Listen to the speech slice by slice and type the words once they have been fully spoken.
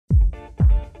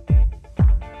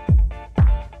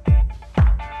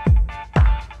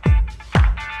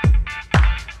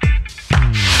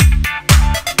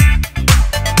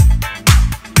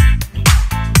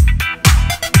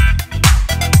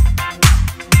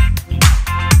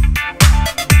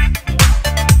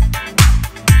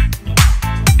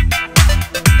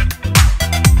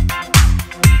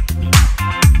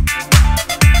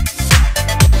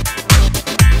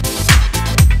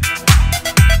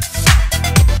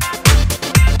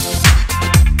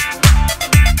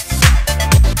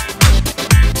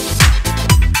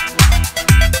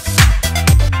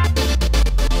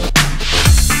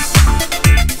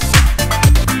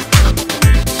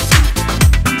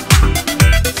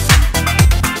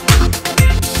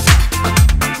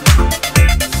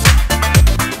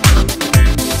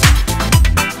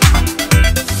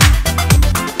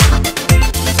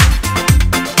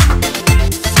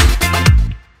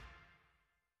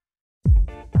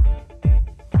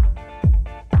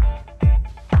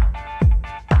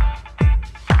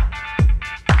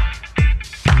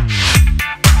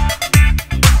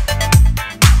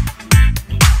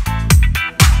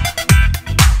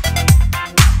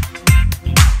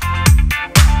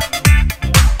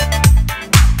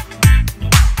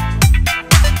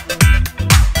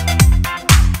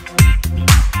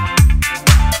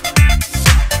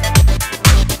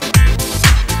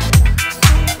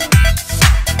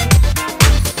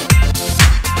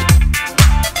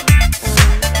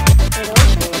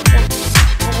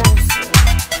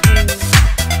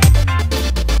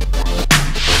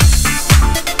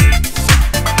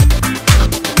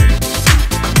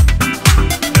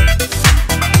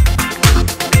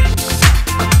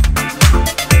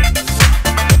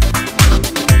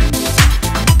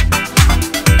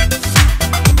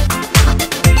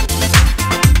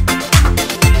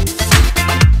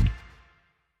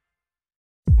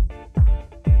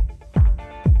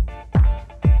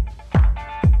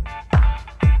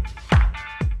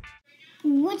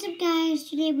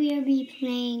today we will be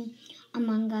playing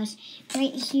Among Us.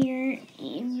 Right here,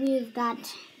 we've got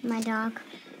my dog,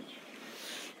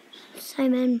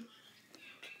 Simon.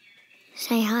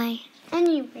 Say hi.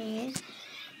 Anyways,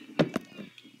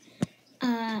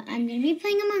 I'm going to be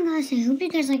playing Among Us. I hope you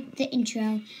guys like the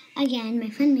intro. Again,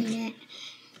 my friend made it.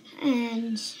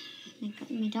 And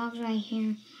my dog's right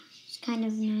here. It's kind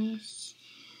of nice.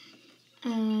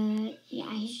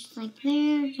 Yeah, he's just like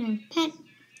there, a pet,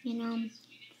 you know,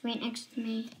 right next to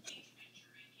me.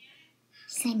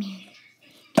 Simon.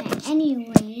 Okay,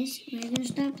 anyways, we're gonna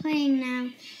start playing now.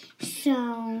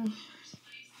 So,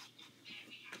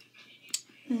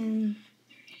 let's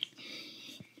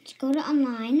go to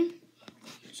online.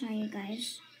 Sorry, you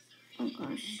guys. Oh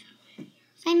gosh.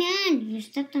 Simon, you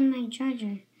stepped on my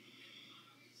charger.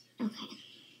 Okay,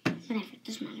 whatever, it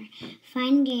doesn't matter.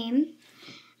 Find game.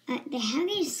 They have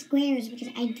these squares because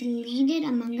I deleted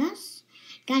Among Us.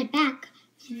 Got it back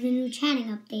for the new chatting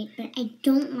update, but I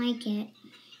don't like it.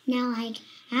 Now, like,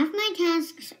 half my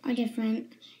tasks are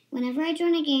different. Whenever I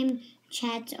join a game,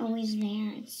 chat's always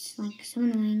there. It's, like, so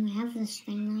annoying. I have this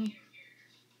thing,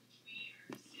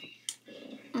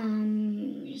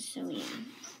 though. So, yeah.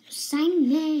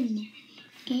 Simon,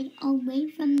 get away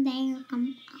from there.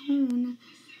 Come on.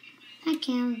 I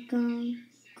can't go.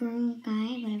 Girl,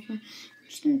 guy, whatever. I'm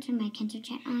just gonna turn my Kento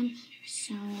chat on.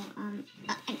 So, I'm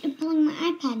pulling my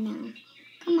iPad now.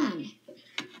 Come on.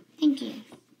 Thank you.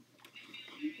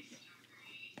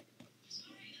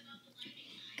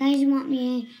 Guys want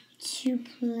me to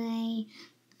play,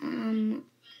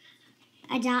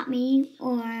 Adopt Me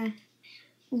or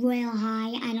Royal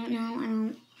High. I don't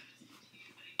know.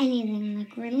 Anything,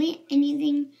 like, really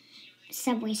anything.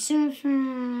 Subway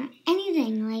Surfer.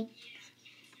 Anything, like.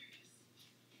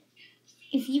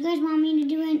 If you guys want me to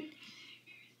do it,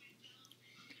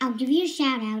 I'll give you a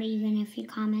shout out even if you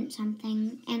comment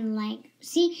something. And like,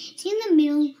 see in the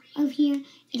middle of here,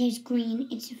 it is green.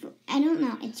 I don't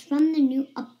know, it's from the new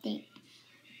update.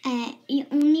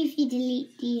 Only if you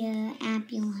delete the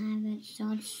app, you'll have it.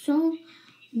 So it's so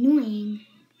annoying.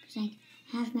 Because like,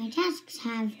 half my tasks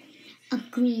have a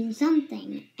green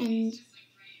something. And,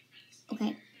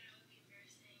 okay.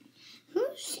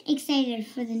 Who's excited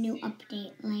for the new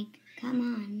update? Like, come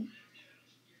on.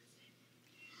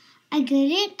 I get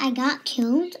it, I got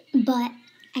killed, but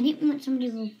I didn't want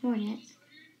somebody to report it.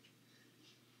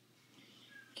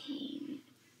 Okay.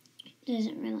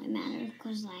 Doesn't really matter,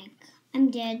 because, like, I'm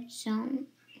dead, so.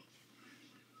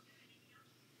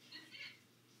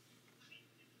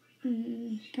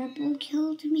 Purple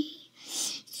killed me.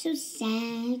 So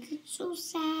sad, so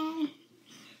sad.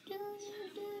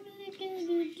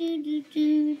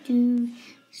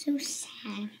 So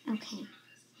sad. Okay. I'm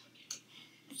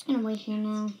just gonna wait here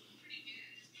now.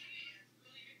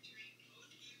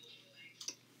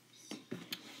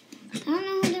 I don't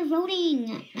know who they're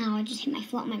voting. Oh, I just hit my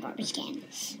foot on my garbage can.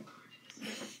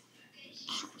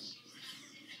 Ow.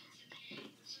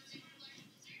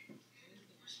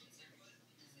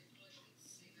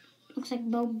 Looks like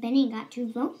Bo Benny got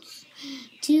 2 votes.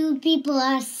 2 people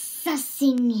are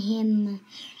sussing him,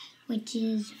 which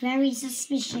is very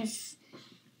suspicious.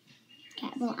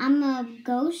 Okay, well, I'm a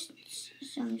ghost,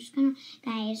 so I'm just gonna...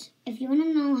 Guys, if you want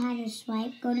to know how to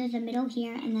swipe, go to the middle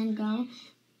here and then go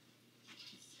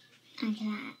like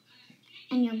that.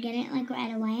 And you'll get it, like,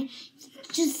 right away.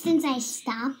 Just since I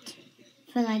stopped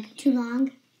for, like, too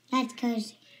long, that's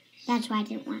why it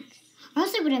didn't work. Or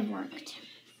else it would have worked.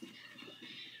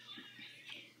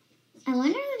 I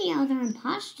wonder who the other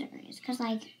imposter is, because,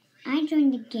 like, I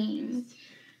joined the game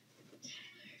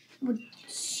with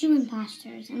 2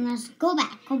 imposters. Unless, go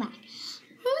back.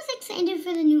 Who's excited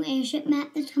for the new airship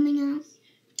map that's coming out?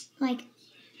 Like,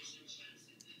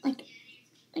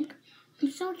 I'm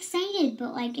so excited,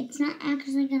 but, like, it's not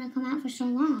actually going to come out for so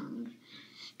long.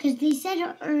 Because they said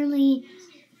early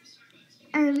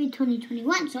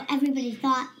 2021, so everybody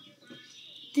thought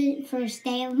the first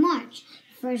day of March,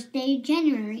 first day of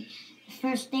January,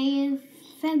 first day of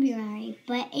February,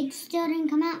 but it still didn't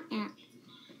come out yet.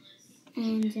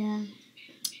 And,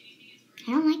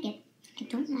 I don't like it. I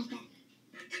don't like it.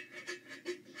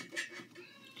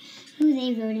 Who are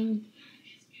they voting?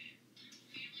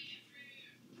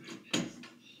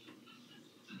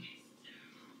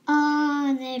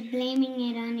 Oh, they're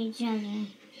blaming it on each other.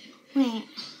 Wait.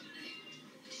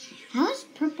 How is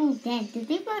Purple dead? Did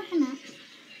they vote him out?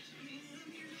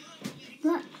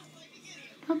 Look.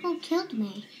 Purple killed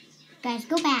me. Guys,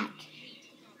 go back.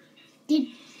 Did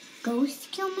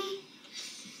Ghost kill me?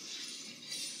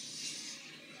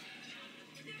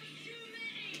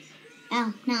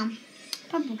 Oh, no.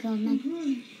 Purple killed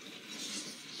me.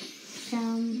 So,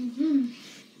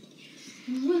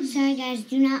 Sorry guys,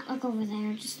 do not look over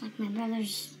there, just like my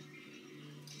brother's.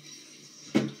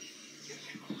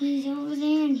 He's over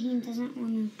there and he doesn't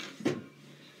want to.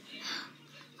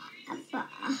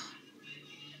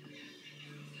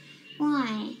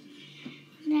 Why?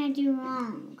 What did I do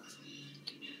wrong?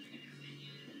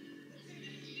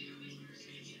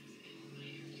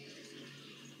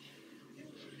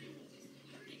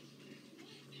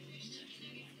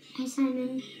 Hi,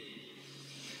 Simon.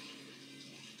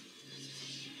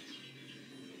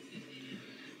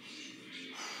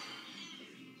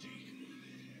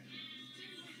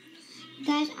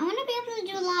 Guys, I want to be able to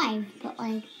do live, but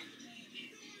like,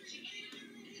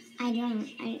 I don't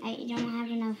have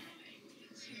enough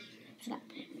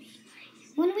subscribers.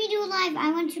 When we do live, I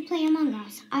want to play Among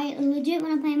Us. I legit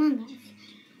want to play Among Us.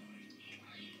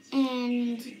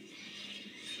 And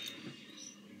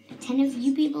 10 of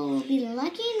you people will be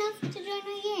lucky enough to join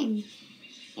my game.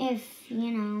 If,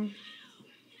 you know.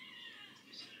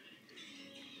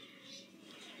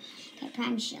 Okay,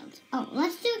 Prime Shield. Oh,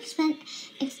 let's do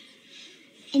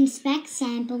inspect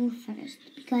sample first.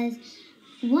 Because,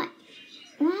 what?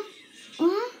 Did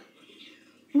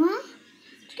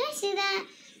you guys see that?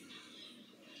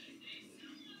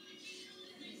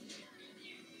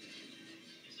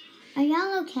 Are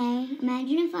y'all okay?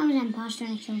 Imagine if I was an imposter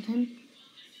and I killed him.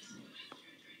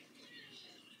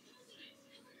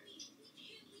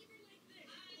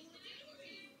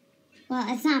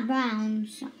 Well, it's not brown,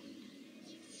 so.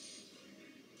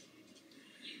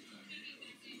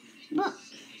 But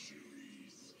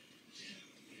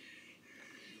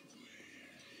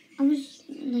I was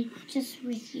like just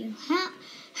with you. How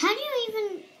do you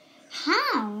even?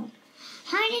 How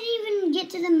did you even get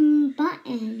to the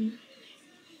button?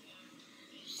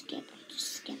 Skip.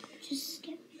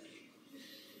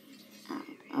 Oh,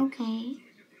 okay.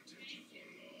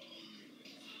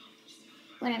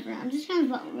 Whatever. I'm just gonna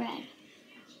vote red.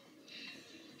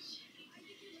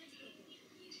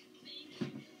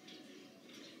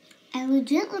 I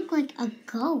legit look like a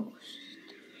ghost.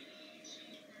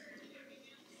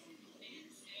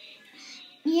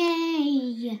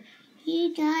 Yay!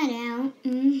 He got out.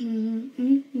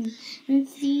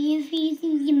 Let's see if he's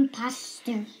the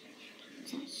imposter.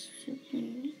 That's super.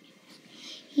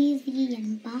 He's the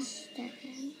imposter.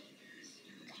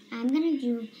 I'm gonna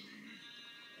do.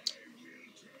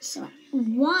 So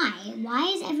why? Why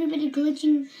is everybody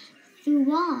glitching through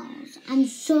walls? I'm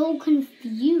so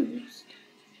confused.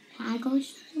 Can I go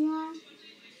through the wall?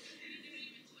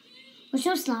 We're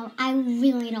so slow. I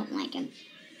really don't like him.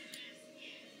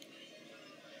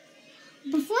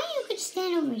 Before you could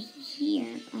stand over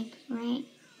here, like right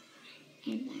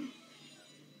in there.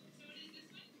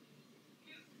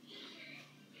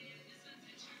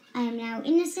 I am now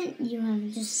innocent. You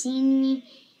have just seen me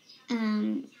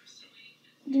doing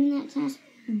that task.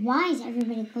 Why is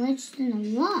everybody glitched in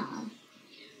the wall?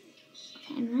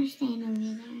 Okay, I'm gonna stand over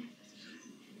there.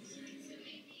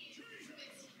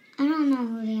 I don't know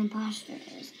who the imposter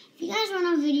is. If you guys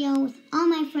want a video with all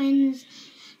my friends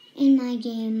in my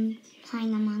game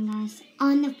playing Among Us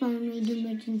on the phone, we do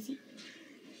emergency.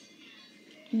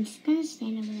 I'm just gonna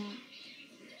stand over there.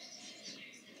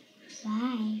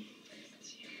 Why?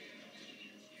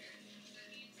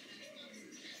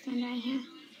 Stand right here.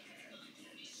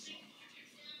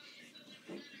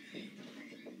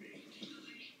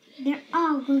 They're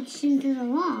all glitched into the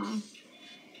wall.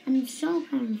 I'm so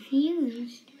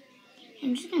confused.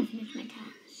 I'm just gonna finish my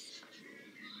task.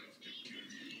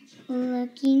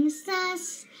 Looking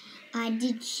sus. I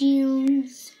did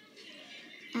shields.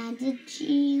 I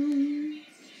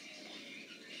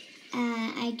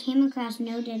came across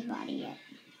no dead body yet.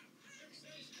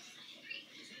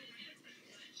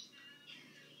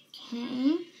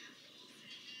 Okay.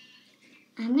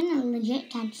 I'm gonna legit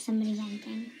catch somebody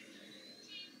venting.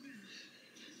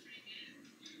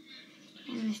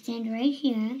 I'm gonna stand right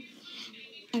here.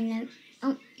 And then,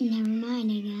 oh, never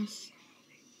mind, I guess.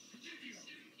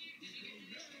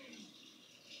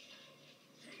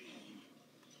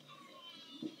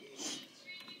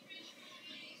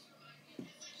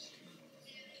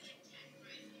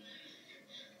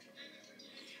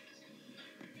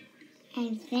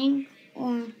 I think,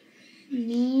 or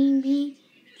maybe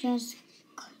just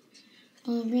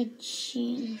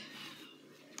glitching.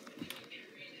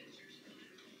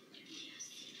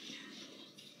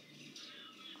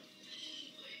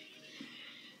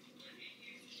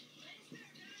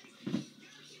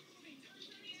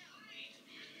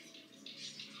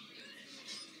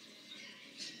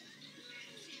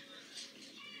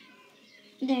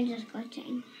 They're just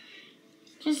glitching.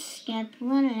 Just skip,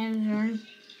 whatever.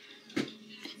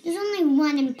 There's only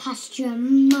one imposter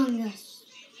among us.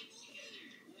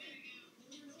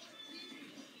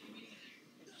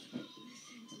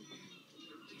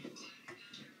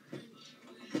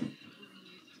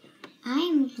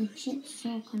 legit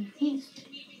so confused.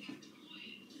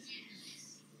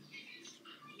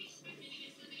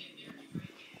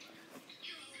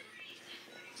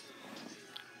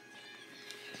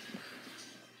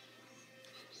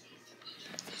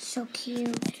 So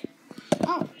cute.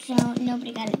 Oh, so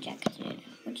nobody got ejected,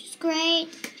 which is great.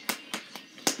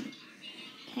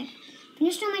 Okay,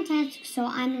 finished all my tasks, so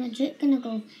I'm legit gonna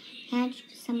go catch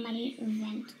somebody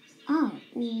event. Oh,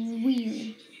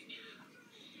 weird.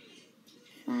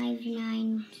 5,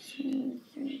 9, 2,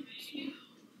 3, 2.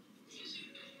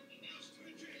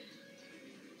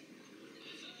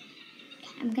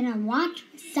 Okay, I'm gonna watch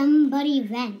somebody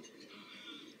vent.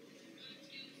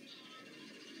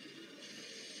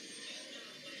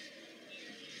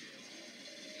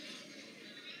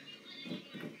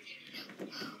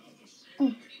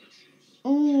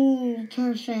 Oh,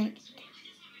 perfect.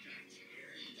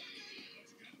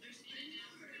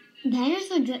 That is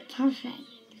legit perfect.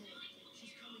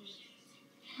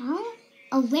 How?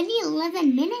 Already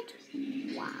 11 minutes?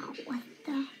 Wow, what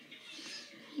the?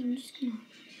 I'm just gonna...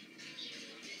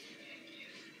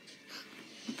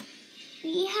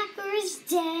 The hacker is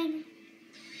dead.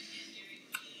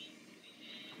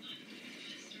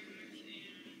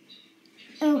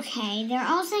 Okay, they're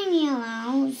all saying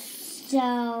yellow,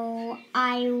 so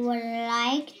I would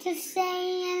like to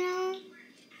say yellow.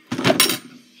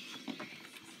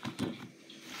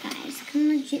 Guys, can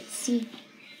legit see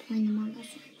playing Among Us.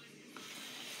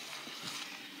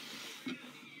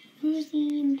 Who's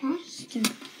the imposter?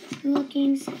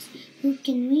 Looking sus. Who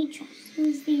can we trust?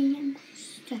 Who's the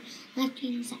imposter?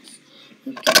 Looking sus.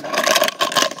 Who can we trust?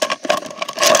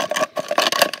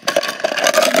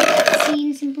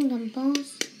 Seen Simple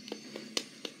Dimples.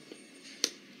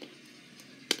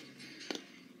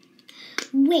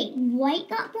 Wait, White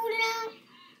got voted out?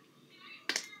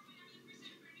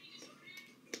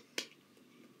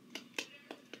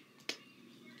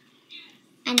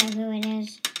 I know who it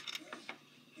is.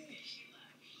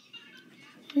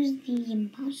 Who's the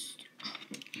imposter?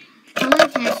 All our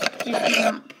tasks just went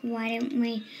up. Why didn't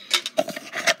we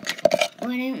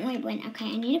win? Okay,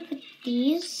 I need to put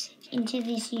these into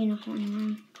this unicorn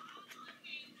one.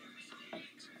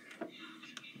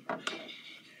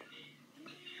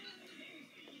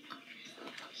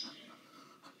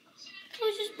 I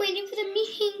was just waiting for the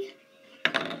meeting.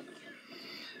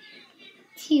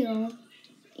 Teal.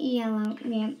 Yellow.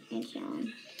 Yep, it's yellow.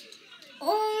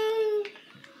 Oh!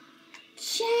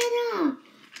 Cheddar!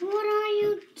 What are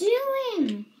you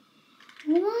doing?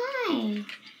 Why?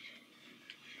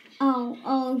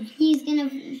 Oh, he's gonna...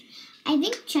 I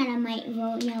think Cheddar might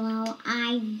vote yellow.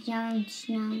 I don't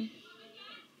know.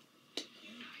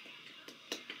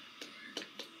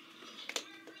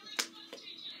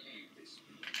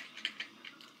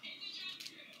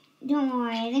 Don't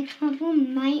worry, I think purple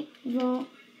might vote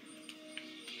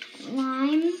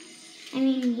yellow.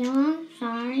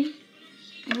 Sorry.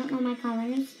 I don't know my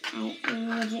colors. I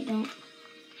legit don't.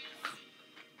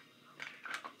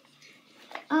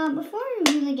 Before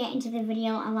we really get into the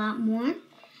video a lot more,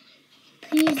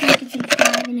 please like and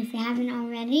subscribe, and if you haven't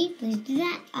already, please do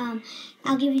that.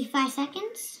 I'll give you 5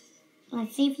 seconds.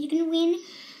 Let's see if you can win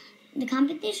the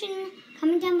competition.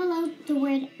 Comment down below the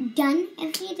word done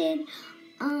if you did.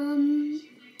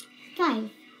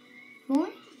 5, 4,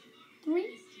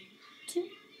 3, 2,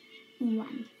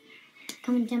 1.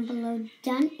 Comment down below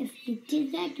done if you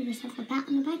did that. Give yourself a pat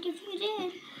on the back if you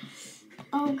did.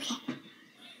 Okay.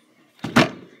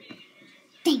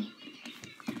 Dang it.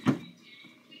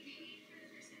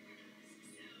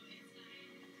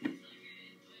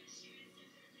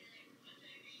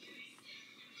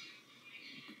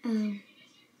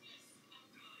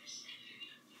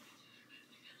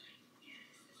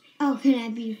 Oh, can I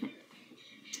be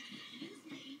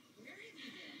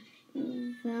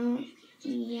vote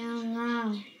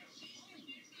yellow?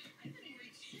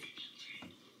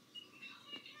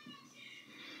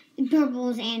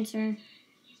 Purple's answer,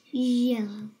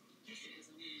 yellow.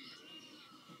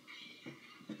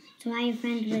 So I am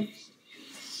friends with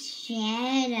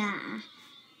Cheddar.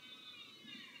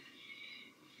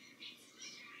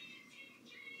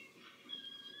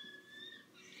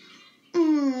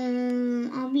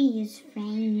 I'll be his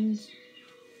friend.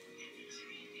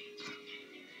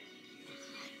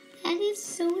 That is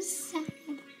so sad.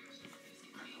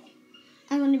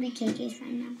 I want to be KK's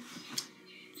friend now.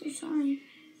 So sorry.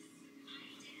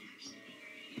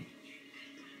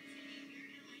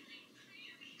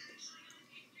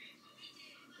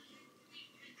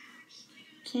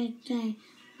 KK,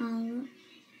 I'll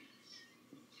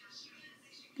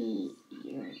be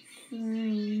your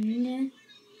friend.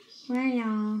 Where are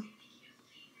y'all?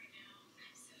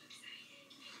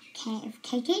 Okay, if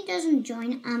KK doesn't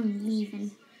join, I'm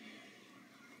leaving.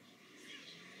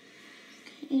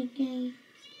 KK.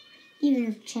 Even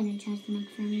if Cheddar tries to make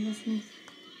friends with me.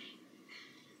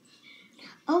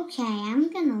 Okay,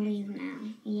 I'm gonna leave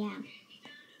now. Yeah.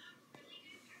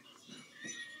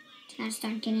 It's gonna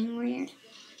start getting weird.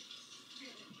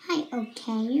 Hi,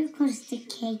 okay, you're close to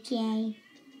KK.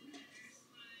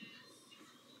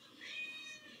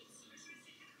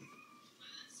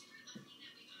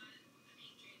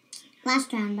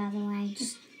 Last round, by the way.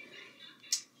 Just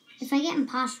if I get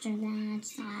imposter, then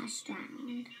it's the last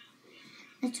round.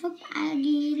 Let's hope I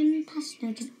get imposter,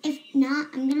 because if not,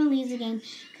 I'm gonna leave the game,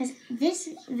 because this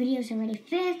video is already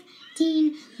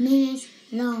 15 minutes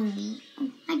long. Oh,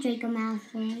 hi, Draco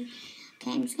Malfoy.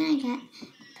 Okay, I'm just gonna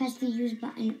press the use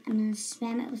button. I'm gonna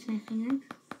spam it with my finger.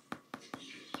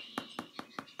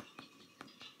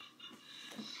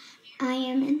 I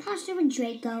am imposter with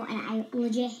Draco, and I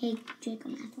legit hate Draco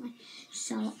Malfoy,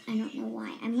 so I don't know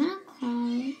why.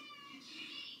 I'm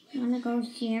gonna go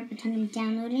here, pretend I'm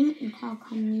downloading, and call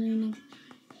communications.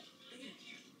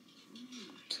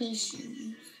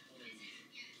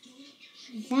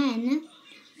 Then,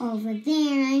 over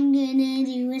there, I'm gonna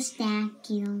do a stack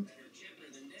kill.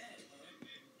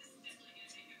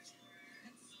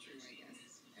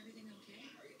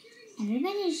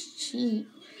 Everybody's cheap.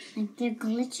 Like, they're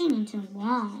glitching into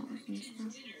walls and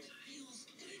stuff.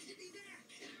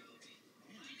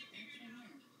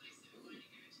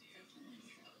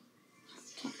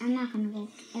 Okay, I'm not gonna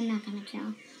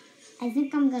kill. I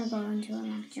think I'm gonna go into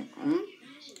electrical.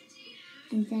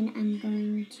 And then I'm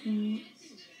going to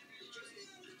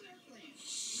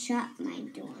shut my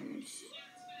doors.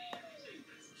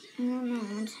 I don't know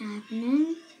what's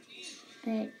happening,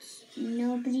 but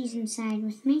nobody's inside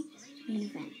with me. I'm gonna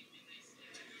vent.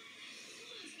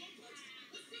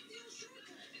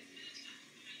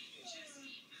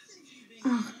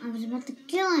 Oh, I was about to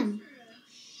kill him.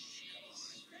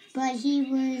 But he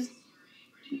was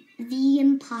the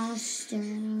imposter.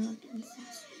 I'm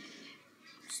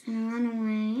just gonna run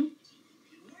away.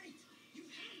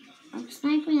 Looks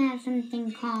like we have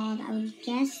something called, I would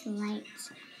guess, lights.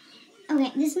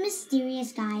 Okay, this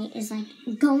mysterious guy is like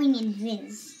going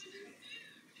invis.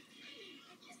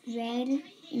 Red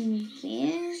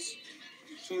invis?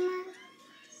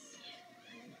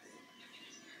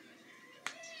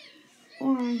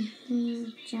 Or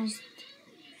he just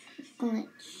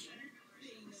glitched.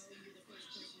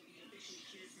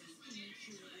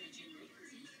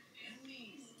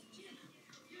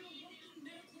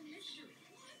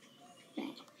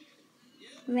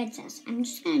 Red sus. I'm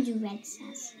just gonna do red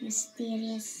sus.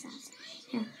 Mysterious sus.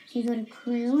 Now, so you go to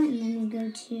crew, and then you go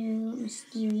to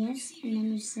mysterious, and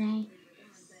then you say,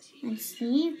 let's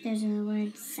see if there's a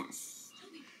word sus.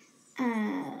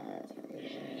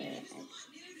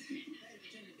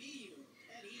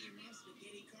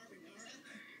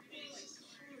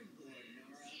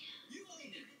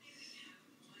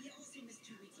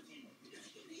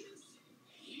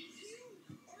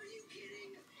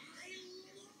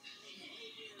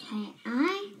 Okay,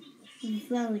 I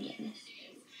voted.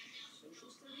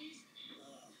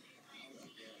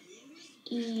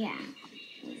 Yeah.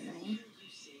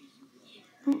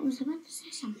 Oh, I was about to say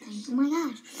something. Oh my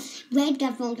gosh. Red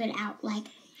got voted out. Like,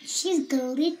 she's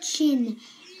glitching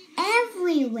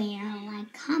everywhere.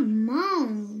 Like, come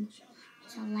on.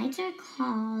 So lights are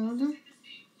called.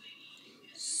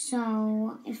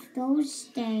 So if those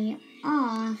stay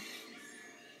off,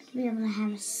 I'll be able to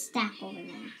have a stack over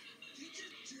there.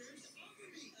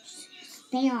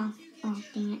 Stay off. Oh,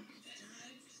 dang it.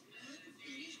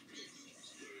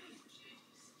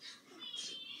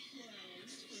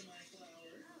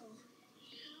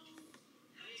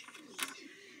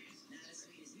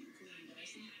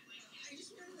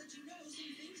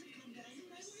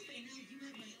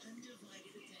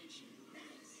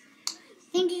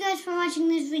 Thank you guys for watching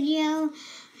this video.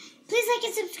 Please like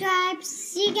and subscribe.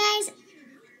 See you guys.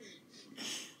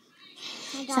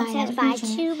 Sorry, that was bye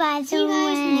too, by the way. See you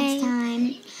guys next time.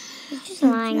 It's just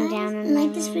lying down.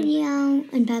 Like this video.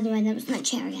 And by the way, that was my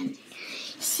chair again.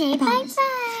 Say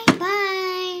bye-bye.